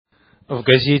В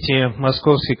газете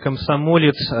 «Московский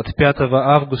комсомолец» от 5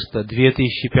 августа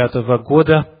 2005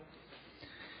 года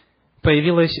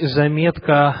появилась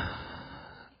заметка,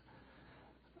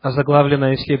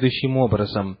 озаглавленная следующим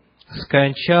образом: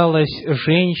 «Скончалась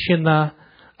женщина,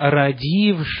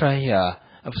 родившая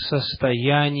в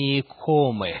состоянии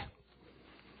комы».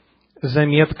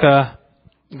 Заметка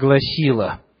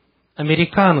гласила: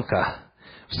 американка,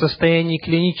 в состоянии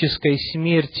клинической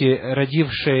смерти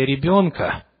родившая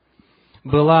ребенка,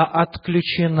 была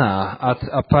отключена от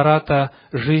аппарата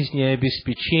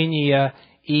жизнеобеспечения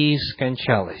и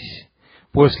скончалась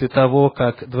после того,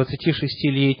 как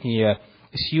 26-летняя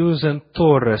Сьюзен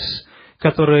Торрес,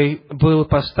 которой был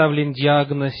поставлен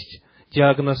диагноз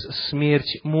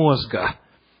 «смерть мозга»,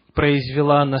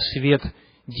 произвела на свет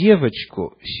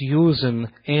девочку Сьюзен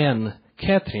Энн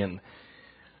Кэтрин.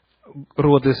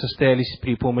 Роды состоялись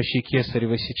при помощи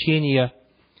кесарево сечения.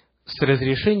 С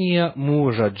разрешения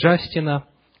мужа Джастина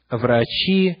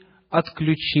врачи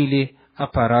отключили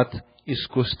аппарат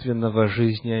искусственного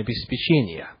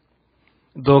жизнеобеспечения.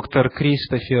 Доктор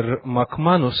Кристофер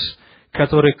Макманус,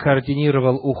 который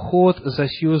координировал уход за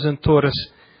Сьюзен Торрес,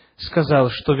 сказал,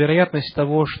 что вероятность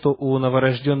того, что у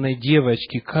новорожденной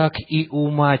девочки, как и у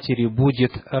матери,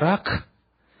 будет рак,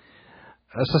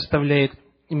 составляет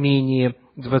менее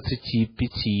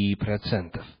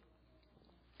 25%.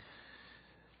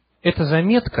 Эта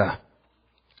заметка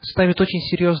ставит очень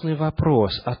серьезный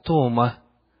вопрос о том,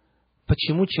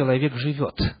 почему человек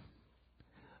живет,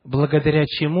 благодаря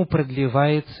чему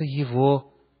продлевается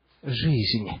его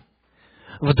жизнь.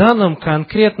 В данном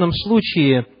конкретном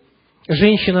случае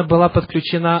женщина была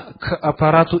подключена к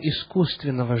аппарату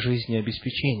искусственного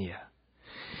жизнеобеспечения.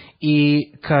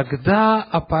 И когда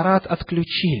аппарат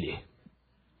отключили,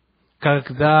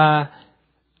 когда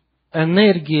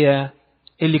энергия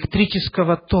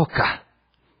электрического тока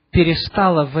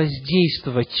перестала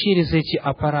воздействовать через эти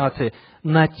аппараты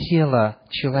на тело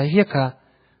человека,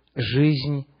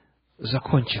 жизнь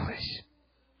закончилась.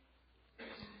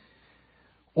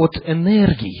 От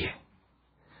энергии,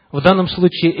 в данном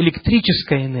случае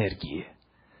электрической энергии,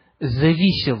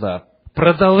 зависело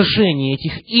продолжение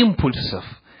этих импульсов,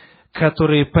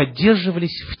 которые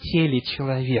поддерживались в теле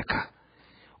человека.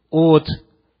 От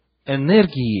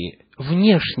энергии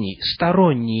внешней,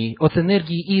 сторонней, от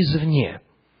энергии извне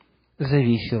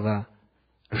зависела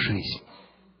жизнь.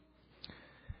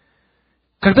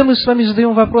 Когда мы с вами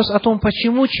задаем вопрос о том,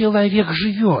 почему человек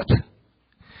живет,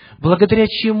 благодаря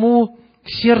чему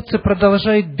сердце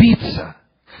продолжает биться,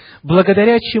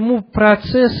 благодаря чему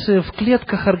процессы в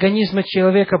клетках организма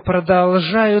человека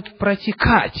продолжают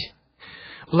протекать,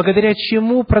 благодаря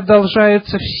чему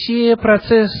продолжаются все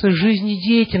процессы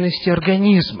жизнедеятельности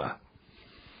организма,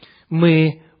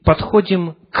 мы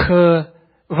подходим к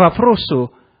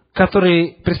вопросу,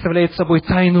 который представляет собой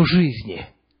тайну жизни.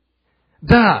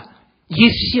 Да,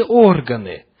 есть все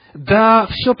органы, да,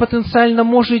 все потенциально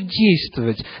может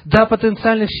действовать, да,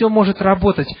 потенциально все может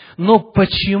работать, но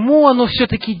почему оно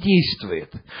все-таки действует?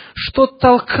 Что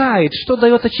толкает, что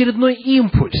дает очередной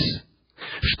импульс,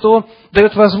 что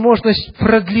дает возможность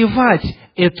продлевать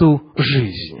эту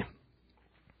жизнь?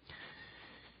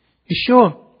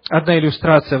 Еще одна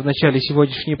иллюстрация в начале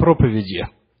сегодняшней проповеди.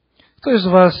 Кто из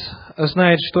вас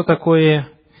знает, что такое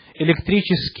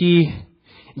электрический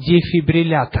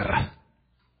дефибриллятор?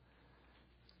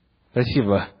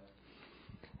 Спасибо.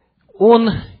 Он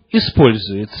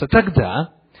используется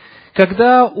тогда,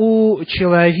 когда у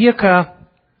человека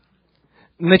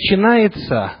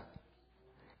начинается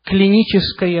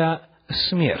клиническая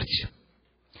смерть.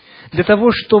 Для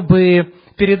того, чтобы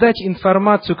передать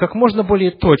информацию как можно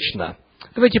более точно,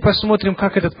 давайте посмотрим,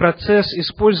 как этот процесс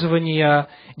использования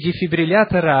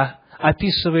дефибриллятора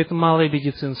описывает Малая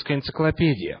медицинская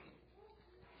энциклопедия.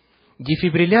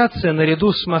 Дефибрилляция,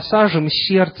 наряду с массажем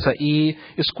сердца и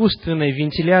искусственной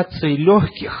вентиляцией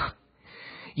легких,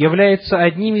 является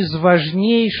одним из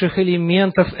важнейших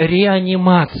элементов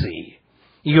реанимации.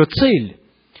 Ее цель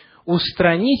 –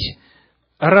 устранить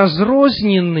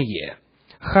разрозненные,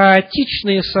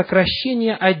 хаотичные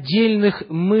сокращения отдельных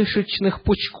мышечных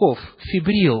пучков,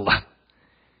 фибрилл,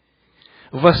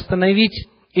 восстановить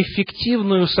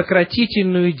эффективную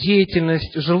сократительную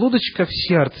деятельность желудочков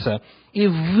сердца и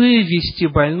вывести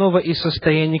больного из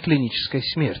состояния клинической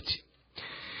смерти.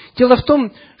 Дело в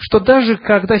том, что даже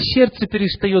когда сердце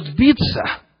перестает биться,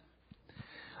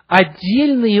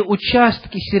 отдельные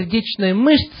участки сердечной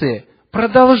мышцы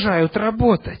продолжают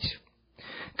работать.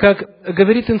 Как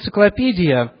говорит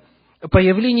энциклопедия,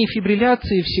 появление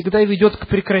фибрилляции всегда ведет к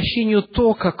прекращению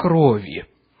тока крови,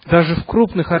 даже в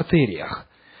крупных артериях.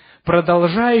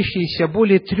 продолжающаяся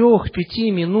более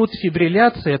 3-5 минут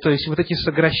фибрилляция, то есть вот эти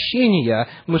сокращения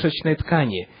мышечной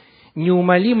ткани,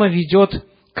 неумолимо ведет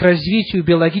к развитию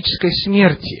биологической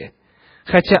смерти,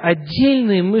 хотя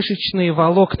отдельные мышечные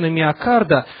волокна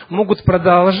миокарда могут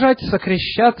продолжать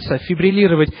сокращаться,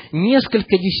 фибриллировать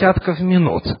несколько десятков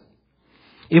минут.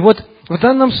 И вот в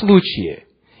данном случае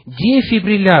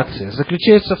дефибрилляция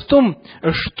заключается в том,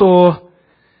 что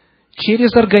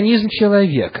через организм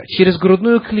человека, через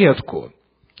грудную клетку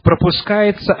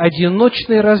пропускается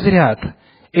одиночный разряд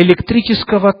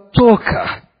электрического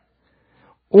тока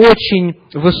очень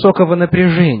высокого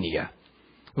напряжения,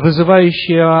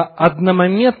 вызывающего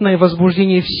одномоментное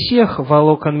возбуждение всех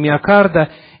волокон миокарда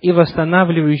и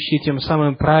восстанавливающее тем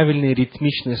самым правильное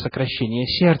ритмичное сокращение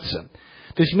сердца.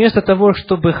 То есть вместо того,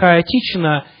 чтобы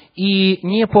хаотично и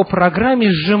не по программе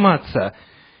сжиматься,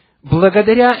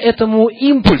 благодаря этому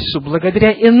импульсу,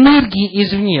 благодаря энергии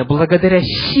извне, благодаря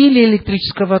силе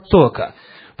электрического тока,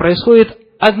 происходит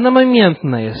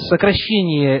одномоментное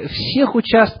сокращение всех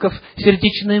участков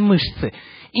сердечной мышцы,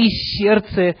 и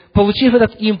сердце, получив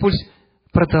этот импульс,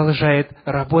 продолжает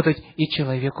работать, и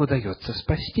человеку удается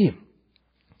спасти.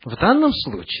 В данном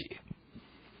случае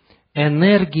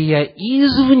энергия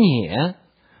извне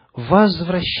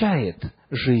возвращает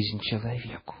жизнь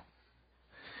человеку.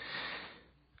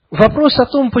 Вопрос о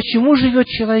том, почему живет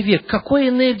человек, какой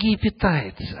энергией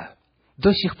питается,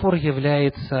 до сих пор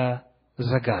является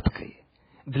загадкой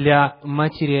для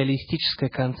материалистической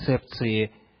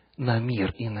концепции на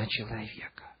мир и на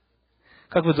человека.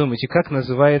 Как вы думаете, как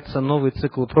называется новый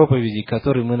цикл проповедей,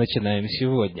 который мы начинаем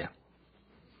сегодня?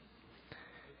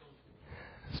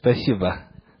 Спасибо.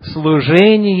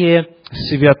 Служение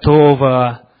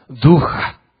Святого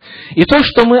Духа. И то,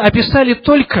 что мы описали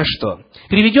только что,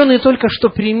 приведенные только что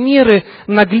примеры,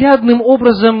 наглядным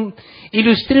образом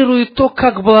иллюстрируют то,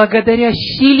 как благодаря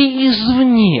силе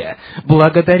извне,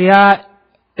 благодаря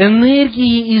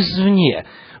энергии извне,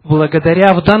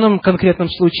 благодаря в данном конкретном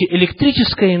случае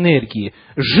электрической энергии,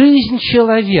 жизнь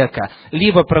человека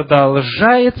либо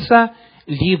продолжается,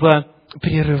 либо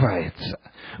прерывается.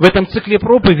 В этом цикле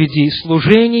проповедей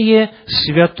служение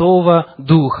Святого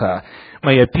Духа.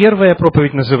 Моя первая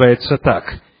проповедь называется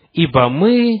так: «Ибо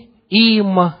мы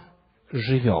им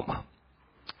живем».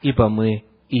 Ибо мы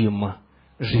им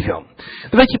живем.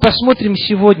 Давайте посмотрим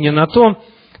сегодня на то,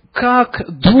 как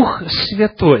Дух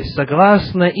Святой,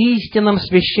 согласно истинам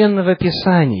Священного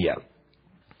Писания,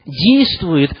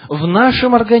 действует в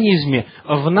нашем организме,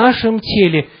 в нашем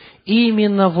теле,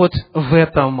 именно вот в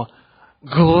этом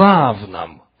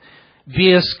главном,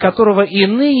 без которого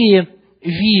иные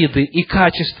виды и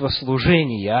качества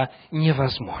служения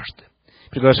невозможны.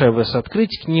 Приглашаю вас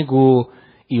открыть книгу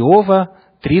Иова,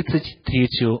 33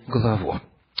 главу.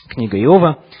 Книга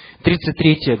Иова,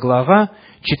 33 глава,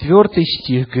 4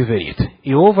 стих говорит.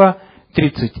 Иова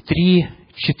 33,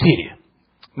 4.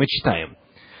 Мы читаем.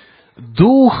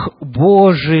 «Дух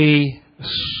Божий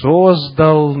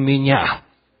создал меня».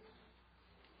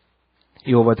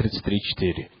 Иова 33,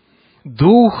 4.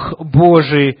 «Дух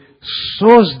Божий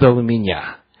создал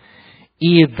меня,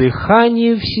 и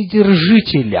дыхание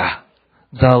Вседержителя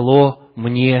дало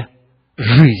мне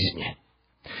жизнь».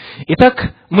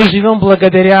 Итак, мы живем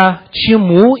благодаря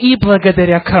чему и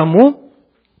благодаря кому?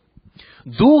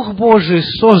 Дух Божий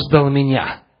создал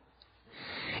меня,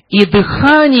 и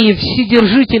дыхание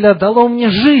Вседержителя дало мне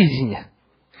жизнь.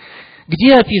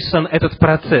 Где описан этот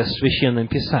процесс в Священном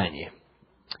Писании?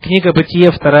 Книга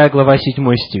Бытие, 2 глава,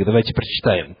 7 стих. Давайте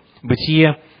прочитаем.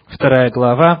 Бытие, 2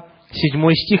 глава,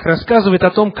 7 стих рассказывает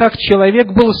о том, как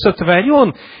человек был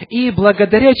сотворен и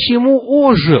благодаря чему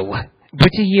ожил.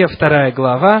 Бытие, 2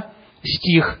 глава,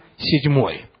 стих 7.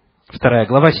 2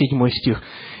 глава, 7 стих.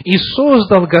 «И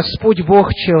создал Господь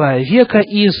Бог человека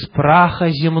из праха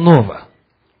земного».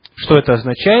 Что это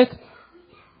означает?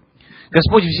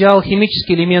 Господь взял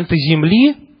химические элементы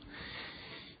земли,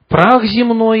 прах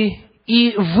земной,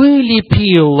 и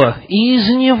вылепил из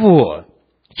него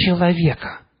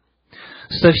человека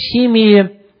со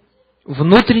всеми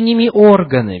внутренними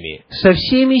органами, со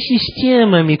всеми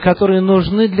системами, которые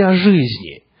нужны для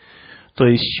жизни. То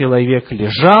есть человек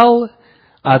лежал,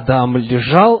 Адам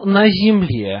лежал на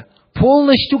земле,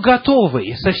 полностью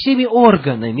готовый, со всеми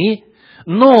органами,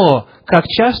 но, как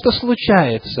часто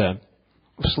случается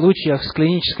в случаях с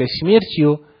клинической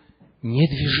смертью,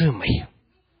 недвижимый.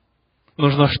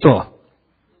 Нужно что?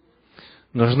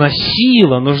 Нужна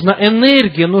сила, нужна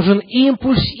энергия, нужен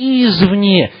импульс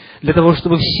извне, для того,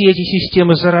 чтобы все эти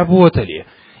системы заработали.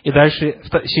 И дальше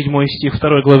 7 стих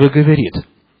 2 главы говорит: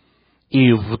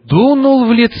 «И вдунул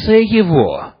в лице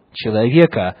его,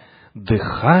 человека,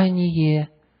 дыхание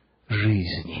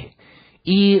жизни.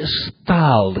 И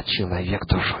стал человек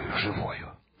душою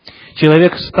живою.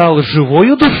 Человек стал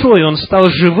живою душой, он стал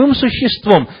живым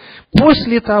существом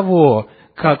после того,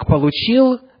 как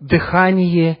получил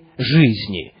дыхание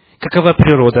жизни. Какова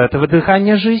природа этого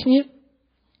дыхания жизни?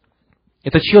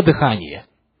 Это чье дыхание?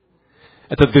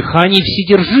 Это дыхание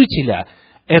Вседержителя.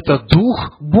 Это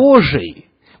Дух Божий.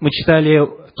 Мы читали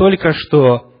только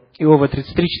что Иова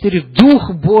 33:4.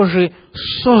 Дух Божий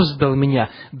создал меня.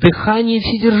 Дыхание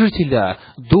Вседержителя.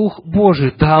 Дух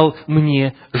Божий дал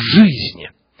мне жизнь.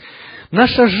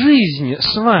 Наша жизнь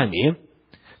с вами,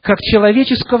 как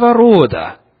человеческого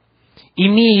рода,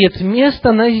 имеет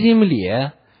место на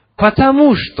земле,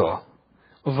 потому что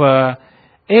в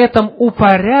этом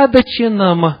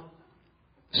упорядоченном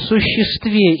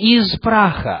существе из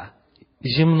праха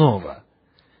земного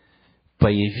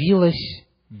появилось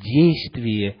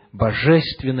действие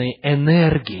божественной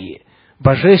энергии,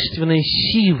 божественной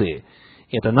силы.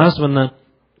 Это названо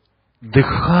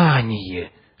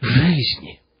дыхание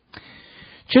жизни.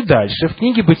 Чуть дальше, в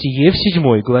книге «Бытие», в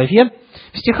 7 главе,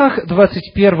 в стихах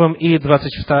 21 и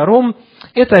 22,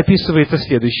 это описывается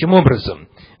следующим образом.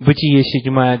 Бытие,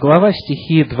 7 глава,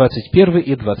 стихи 21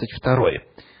 и 22.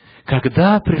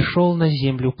 «Когда пришел на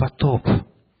землю потоп,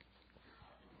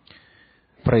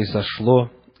 произошло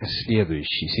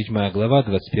следующее». 7 глава,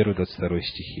 21-22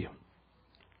 стихи.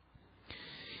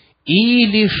 «И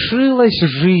лишилась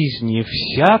жизни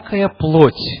всякая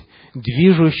плоть,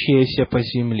 движущаяся по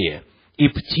земле, и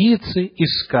птицы, и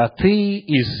скоты,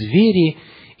 и звери,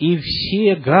 и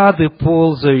все гады,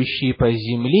 ползающие по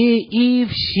земле, и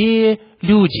все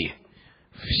люди».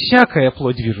 Всякая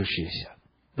плоть движущаяся.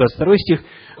 22 стих.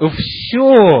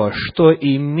 «Все, что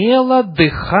имело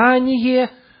дыхание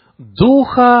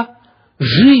духа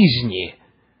жизни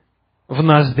в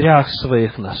ноздрях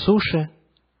своих на суше,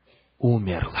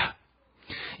 умерло».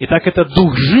 Итак, это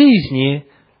дух жизни,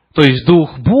 то есть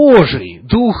Дух Божий,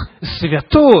 Дух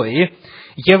Святой,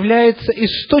 является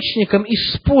источником и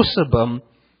способом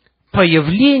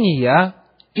появления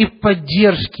и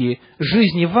поддержки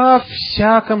жизни во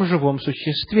всяком живом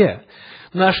существе.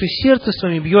 Наше сердце с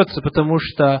вами бьется, потому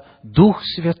что Дух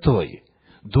Святой,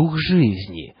 Дух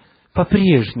жизни,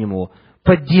 по-прежнему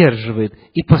поддерживает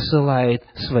и посылает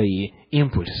свои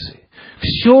импульсы.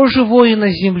 Все живое на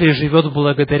земле живет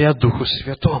благодаря Духу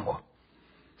Святому.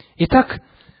 Итак,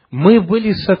 мы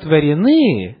были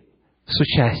сотворены с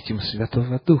участием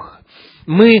Святого Духа.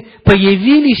 Мы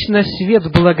появились на свет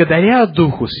благодаря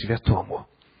Духу Святому.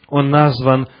 Он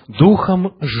назван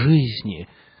Духом жизни,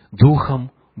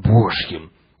 Духом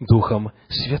Божьим, Духом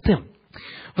Святым.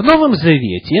 В Новом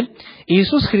Завете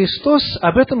Иисус Христос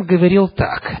об этом говорил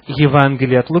так.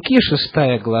 Евангелие от Луки, 6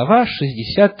 глава,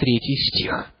 63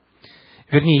 стих.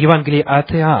 Вернее, Евангелие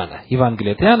от Иоанна.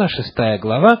 Евангелие от Иоанна, 6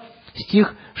 глава,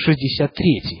 стих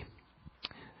 63.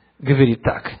 Говорит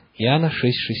так. Иоанна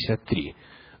 6:63.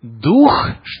 Дух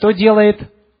что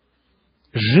делает?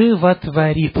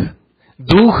 Животворит.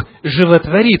 Дух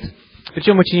животворит.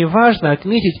 Причем очень важно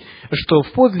отметить, что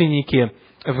в подлиннике,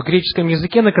 в греческом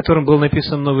языке, на котором был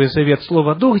написан Новый Завет,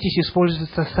 слово «дух» здесь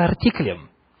используется с артиклем.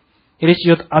 И речь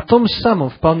идет о том самом,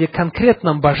 вполне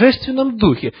конкретном божественном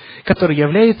духе, который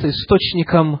является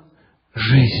источником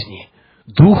жизни.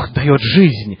 Дух дает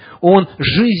жизнь. Он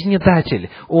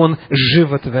жизнедатель. Он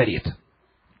животворит.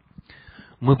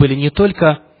 Мы были не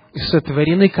только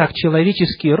сотворены как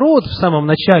человеческий род в самом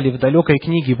начале, в далекой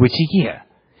книге «Бытие»,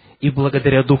 и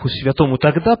благодаря Духу Святому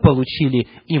тогда получили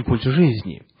импульс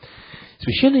жизни.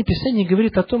 Священное Писание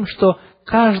говорит о том, что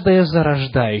каждая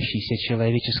зарождающаяся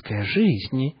человеческая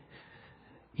жизнь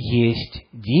есть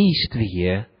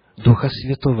действие Духа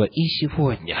Святого и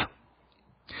сегодня.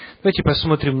 Давайте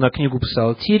посмотрим на книгу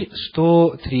Псалтирь,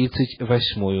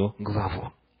 138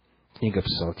 главу. Книга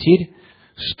Псалтирь,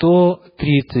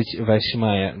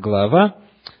 138 глава,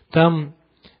 там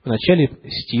в начале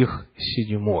стих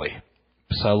 7.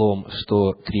 Псалом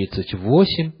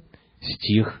 138,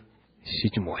 стих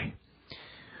 7.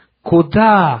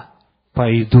 «Куда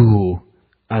пойду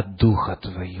от Духа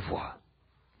Твоего?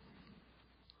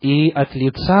 И от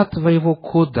лица Твоего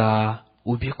куда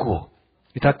убегу?»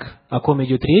 Итак, о ком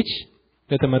идет речь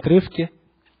в этом отрывке?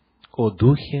 О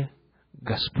Духе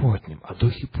Господнем, о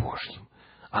Духе Божьем,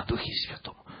 о Духе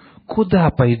Святом. Куда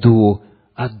пойду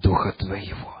от Духа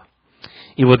Твоего?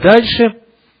 И вот дальше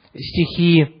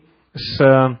стихи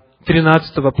с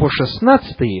 13 по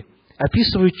 16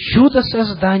 описывают чудо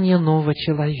создания нового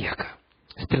человека.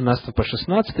 С 13 по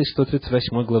 16,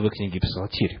 138 главы книги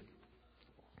Псалтирь.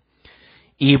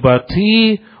 «Ибо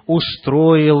Ты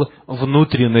устроил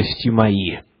внутренности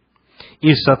мои,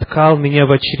 и соткал меня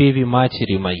во чреве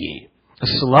матери моей.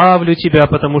 Славлю Тебя,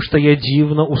 потому что я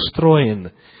дивно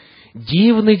устроен.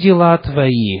 Дивны дела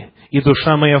Твои, и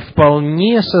душа моя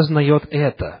вполне сознает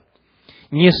это.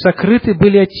 Не сокрыты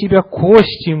были от Тебя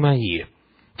кости мои,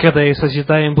 когда я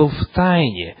созидаем был в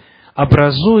тайне,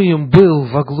 образуем был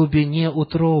во глубине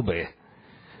утробы.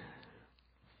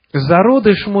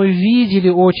 Зародыш мой видели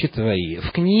очи Твои,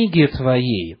 в книге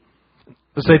Твоей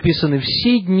записаны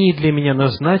все дни для меня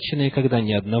назначенные, когда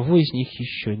ни одного из них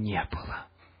еще не было.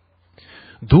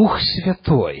 Дух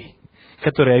Святой,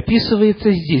 который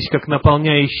описывается здесь, как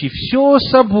наполняющий все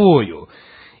собою,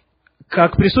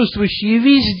 как присутствующий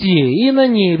везде, и на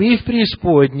небе, и в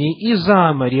преисподней, и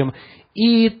за морем,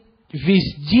 и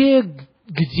везде,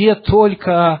 где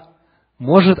только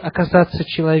может оказаться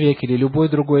человек или любое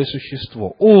другое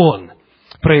существо. Он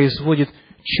производит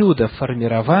чудо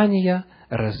формирования,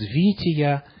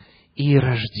 развития и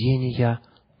рождения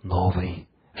новой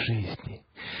жизни.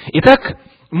 Итак,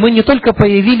 мы не только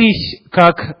появились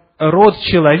как род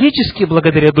человеческий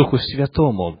благодаря Духу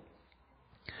Святому.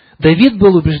 Давид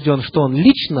был убежден, что он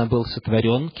лично был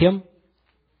сотворен кем?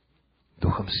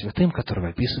 Духом Святым, которого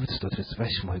описывает в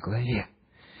 138 главе.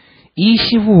 И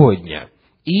сегодня,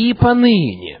 и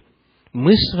поныне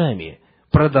мы с вами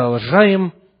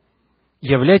продолжаем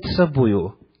являть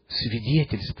собою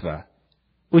свидетельство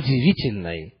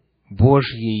удивительной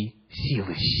Божьей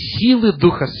силы, силы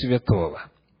Духа Святого.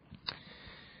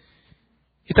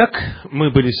 Итак,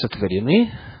 мы были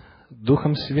сотворены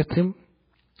Духом Святым,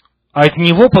 от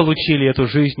Него получили эту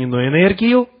жизненную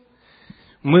энергию,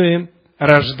 мы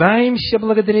рождаемся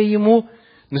благодаря Ему,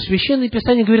 но Священное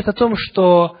Писание говорит о том,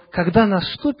 что когда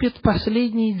наступит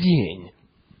последний день,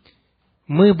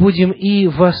 мы будем и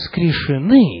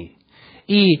воскрешены,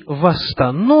 и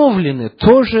восстановлены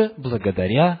тоже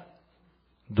благодаря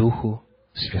Духу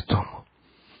Святому.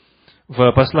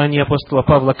 В послании апостола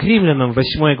Павла к римлянам, в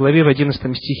 8 главе, в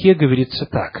 11 стихе говорится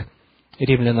так.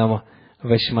 Римлянам,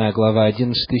 8 глава,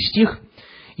 11 стих.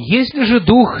 «Если же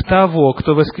Дух того,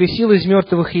 кто воскресил из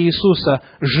мертвых Иисуса,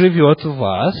 живет в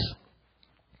вас,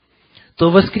 то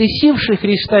воскресивший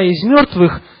Христа из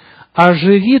мертвых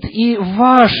оживит и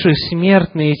ваши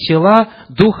смертные тела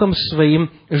Духом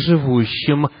Своим,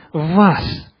 живущим в вас».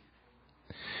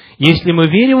 Если мы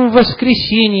верим в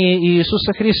воскресение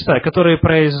Иисуса Христа, которое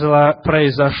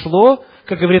произошло,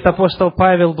 как говорит апостол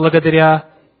Павел,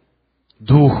 благодаря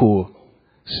Духу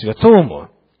Святому,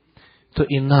 то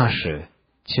и наши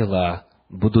тела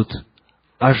будут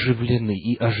оживлены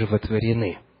и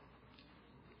оживотворены.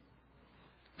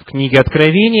 В книге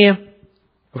Откровения,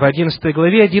 в 11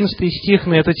 главе, 11 стих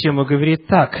на эту тему говорит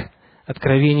так.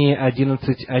 Откровение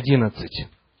 11:11.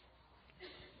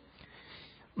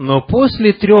 «Но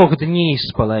после 3 дней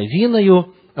с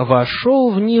половиною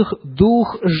вошел в них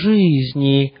дух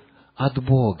жизни от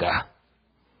Бога,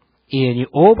 и они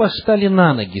оба стали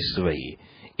на ноги свои,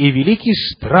 и великий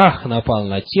страх напал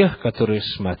на тех, которые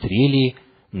смотрели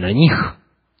на них».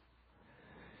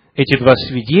 Эти два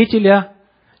свидетеля,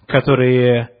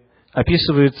 которые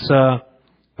описываются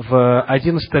в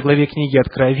 11 главе книги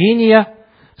Откровения,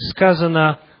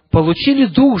 сказано, получили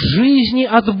дух жизни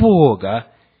от Бога,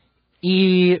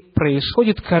 и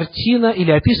происходит картина,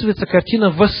 или описывается картина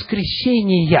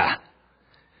воскресения.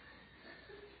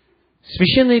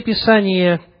 Священное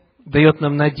Писание дает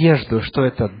нам надежду, что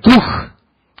это Дух,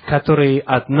 который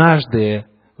однажды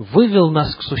вывел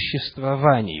нас к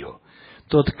существованию,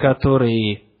 тот,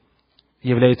 который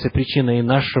является причиной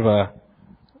нашего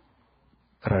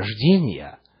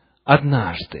рождения,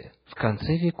 однажды, в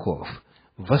конце веков,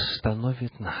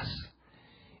 восстановит нас,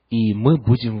 и мы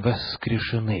будем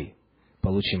воскрешены,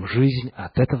 получим жизнь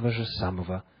от этого же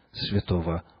самого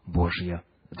Святого Божия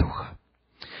Духа.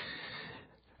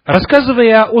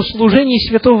 Рассказывая о служении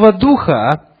Святого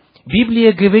Духа,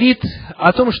 Библия говорит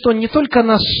о том, что Он не только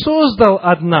нас создал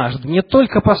однажды, не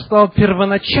только послал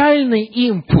первоначальный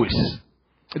импульс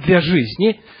для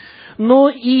жизни, но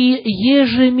и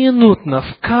ежеминутно,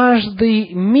 в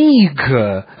каждый миг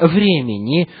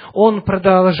времени Он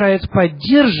продолжает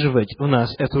поддерживать в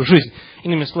нас эту жизнь.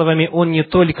 Иными словами, Он не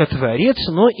только Творец,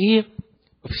 но и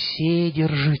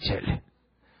Вседержитель.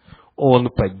 Он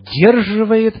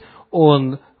поддерживает,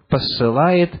 Он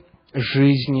посылает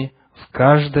жизнь в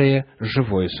каждое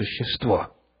живое существо.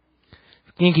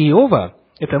 В книге Иова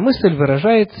эта мысль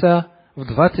выражается в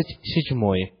 27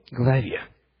 главе.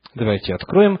 Давайте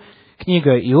откроем.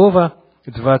 Книга Иова,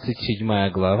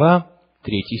 27 глава,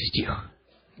 3 стих.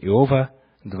 Иова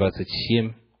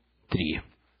 27, 3.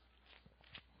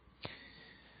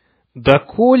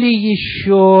 «Доколе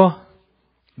еще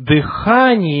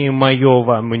дыхание мое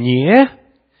во мне,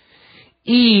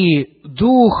 и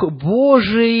Дух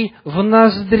Божий в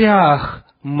ноздрях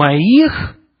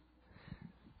моих,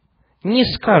 не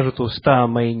скажут уста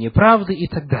мои неправды» и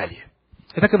так далее.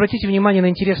 Итак, обратите внимание на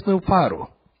интересную пару.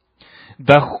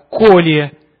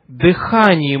 «Доколе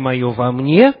дыхание мое во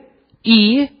мне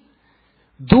и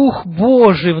Дух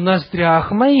Божий в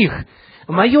ноздрях моих».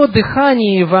 Мое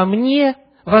дыхание во мне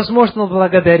возможно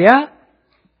благодаря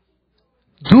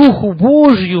Духу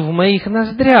Божию в моих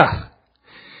ноздрях.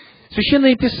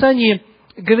 Священное Писание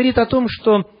говорит о том,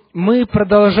 что мы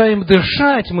продолжаем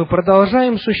дышать, мы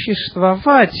продолжаем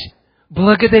существовать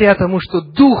благодаря тому, что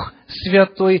Дух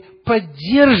Святой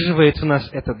поддерживает в нас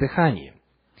это дыхание.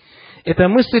 Эта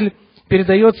мысль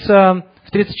передается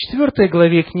в 34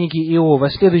 главе книги Иова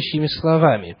следующими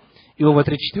словами. Иова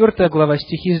 34 глава,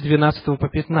 стихи с 12 по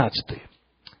 15.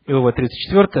 Иова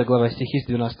 34 глава, стихи с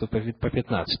 12 по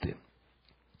 15.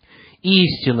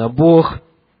 «Истинно, Бог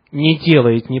не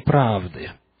делает неправды,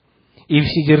 и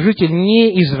Вседержитель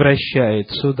не извращает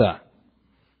суда.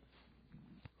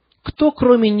 Кто,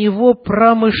 кроме Него,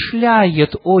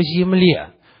 промышляет о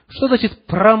земле?» Что значит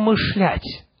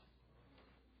промышлять?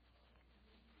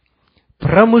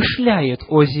 Промышляет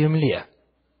о земле.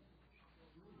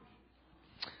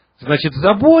 Значит,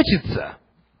 заботиться,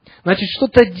 значит,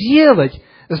 что-то делать,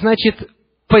 значит,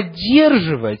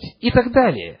 поддерживать и так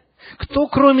далее. Кто,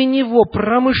 кроме Него,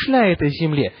 промышляет о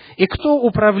земле? И кто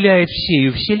управляет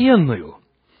всею Вселенную?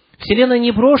 Вселенная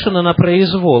не брошена на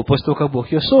произвол после того, как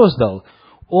Бог ее создал.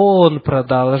 Он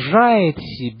продолжает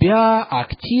себя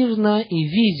активно и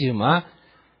видимо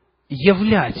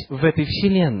являть в этой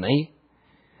Вселенной.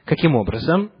 Каким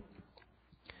образом?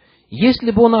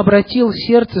 Если бы Он обратил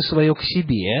сердце свое к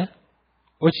себе,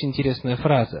 очень интересная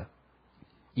фраза,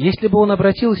 если бы Он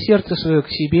обратил сердце свое к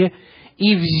себе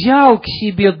и взял к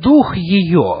себе дух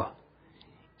ее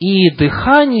и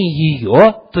дыхание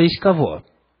ее, то есть кого?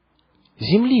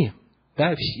 Земли,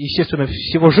 да, естественно,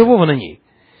 всего живого на ней,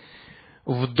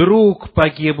 вдруг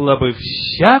погибла бы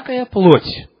всякая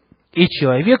плоть, и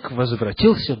человек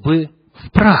возвратился бы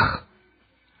в прах.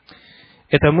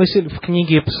 Эта мысль в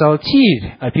книге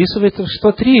 «Псалтирь» описывается в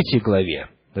 103 главе.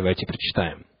 Давайте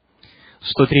прочитаем.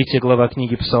 103 глава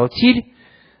книги «Псалтирь»,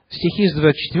 стихи с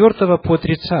 24 по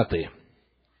 30.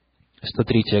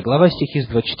 103 глава, стихи с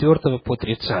 24 по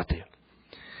 30.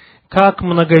 «Как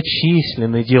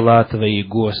многочисленны дела Твои,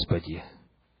 Господи!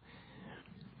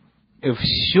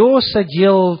 Все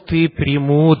соделал Ты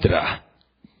премудро,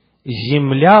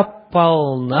 земля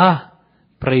полна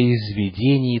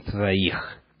произведений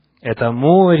Твоих». Это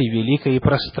море великое и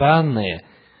пространное,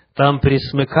 там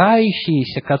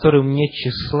пресмыкающиеся, которым нет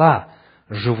числа,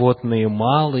 животные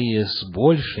малые с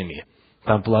большими,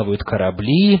 там плавают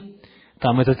корабли,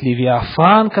 там этот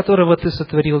Левиафан, которого Ты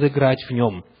сотворил играть в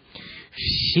нем.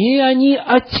 Все они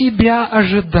от Тебя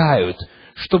ожидают,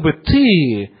 чтобы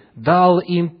Ты дал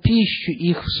им пищу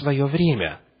их в свое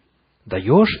время.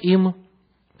 Даешь им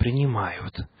 —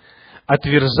 принимают.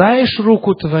 Отверзаешь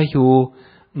руку Твою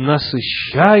 —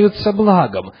 насыщаются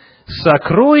благом.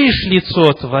 Сокроешь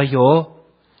лицо Твое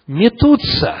 —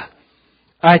 метутся.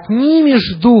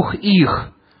 Отнимешь дух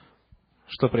их —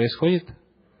 что происходит?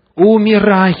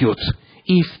 Умирают,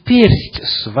 и в персть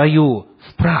свою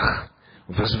в прах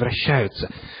возвращаются.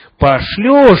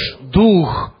 Пошлешь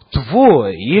дух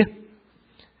Твой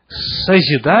 —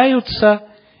 созидаются,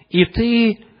 и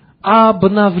Ты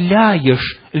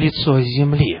обновляешь лицо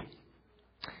земли.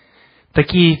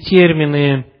 Такие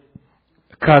термины,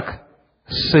 как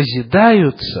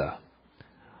 «созидаются»,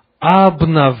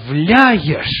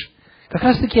 «обновляешь», как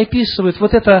раз-таки описывают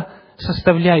вот это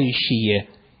составляющее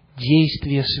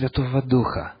действия Святого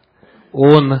Духа.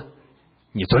 Он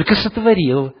не только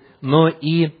сотворил, но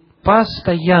и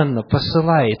постоянно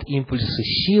посылает импульсы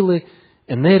силы,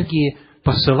 энергии.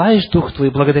 Посылаешь Дух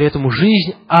Твой, благодаря этому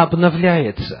жизнь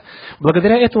обновляется.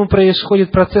 Благодаря этому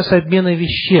происходит процесс обмена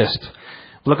веществ.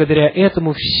 Благодаря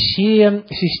этому все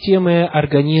системы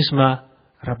организма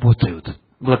работают.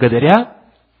 Благодаря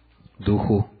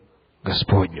Духу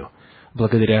Господню.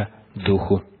 Благодаря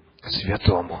Духу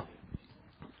Святому.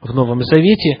 В Новом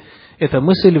Завете эта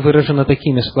мысль выражена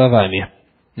такими словами.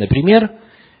 Например,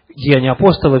 Деяния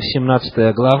апостолов,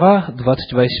 17 глава,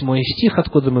 28 стих,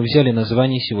 откуда мы взяли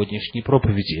название сегодняшней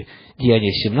проповеди.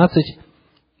 Деяния 17,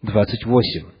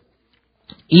 28.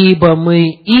 «Ибо мы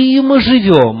им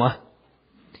живем,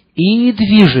 и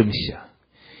движемся,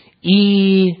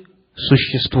 и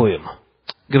существуем».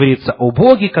 Говорится о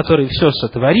Боге, который все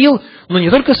сотворил, но не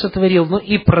только сотворил, но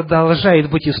и продолжает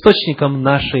быть источником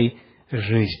нашей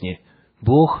жизни.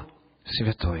 Бог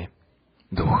Святой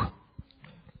Дух.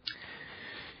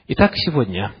 Итак,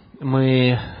 сегодня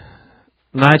мы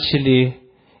начали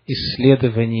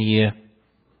исследование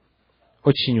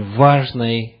очень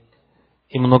важной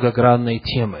и многогранной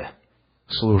темы –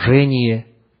 служение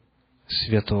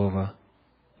Святого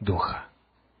Духа.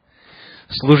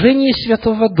 Служение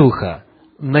Святого Духа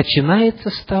начинается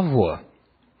с того,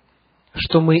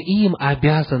 что мы им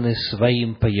обязаны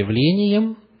своим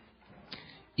появлением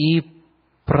и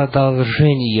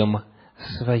продолжением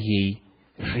своей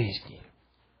жизни.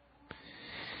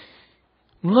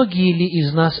 Многие ли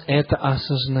из нас это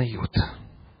осознают?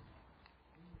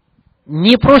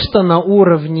 Не просто на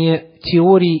уровне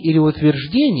теорий или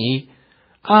утверждений,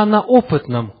 а на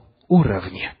опытном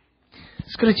уровне.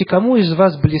 Скажите, кому из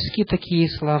вас близки такие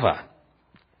слова?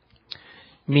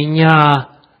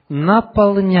 «Меня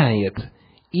наполняет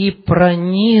и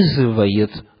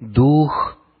пронизывает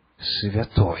Дух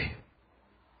Святой.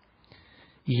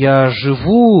 Я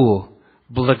живу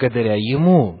благодаря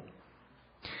Ему».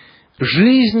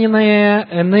 Жизненная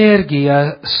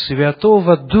энергия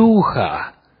Святого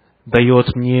Духа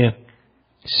дает мне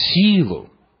силу.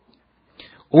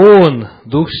 Он,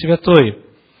 Дух Святой,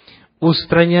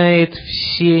 устраняет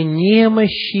все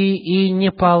немощи и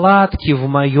неполадки в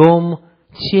моем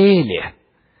теле.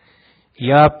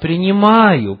 Я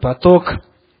принимаю поток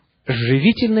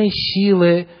живительной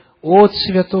силы от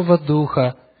Святого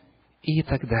Духа и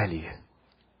так далее.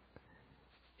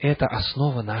 Это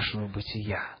основа нашего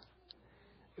бытия.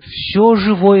 Все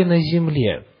живое на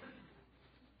земле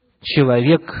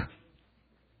человек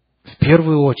в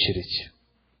первую очередь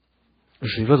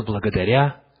живет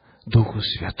благодаря Духу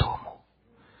Святому.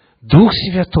 Дух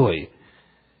Святой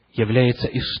является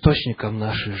источником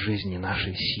нашей жизни,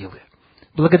 нашей силы.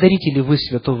 Благодарите ли вы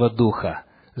Святого Духа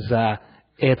за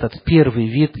этот первый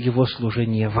вид Его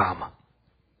служения вам?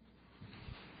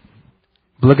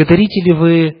 Благодарите ли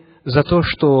вы за то,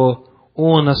 что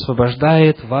Он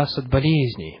освобождает вас от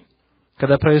болезней?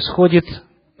 Когда происходит,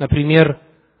 например,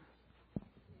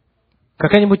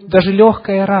 какая-нибудь даже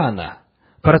легкая рана,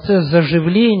 процесс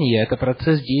заживления – это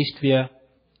процесс действия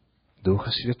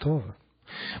Духа Святого.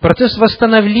 Процесс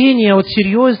восстановления от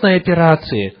серьезной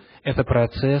операции – это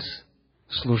процесс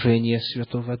служения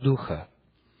Святого Духа.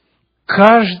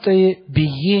 Каждое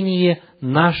биение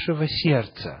нашего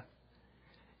сердца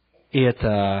 –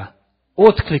 это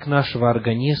отклик нашего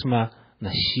организма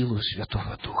на силу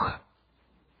Святого Духа.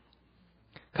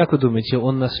 Как вы думаете,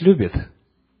 Он нас любит?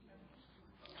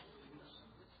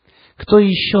 Кто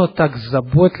еще так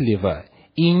заботливо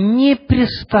и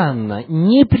непрестанно,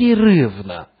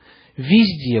 непрерывно,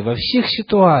 везде, во всех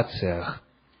ситуациях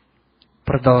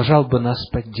продолжал бы нас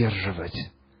поддерживать,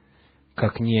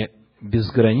 как не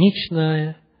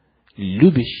безграничное,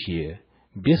 любящее,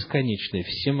 бесконечное,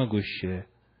 всемогущее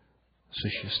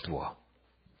существо,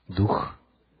 Дух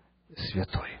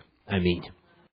Святой. Аминь.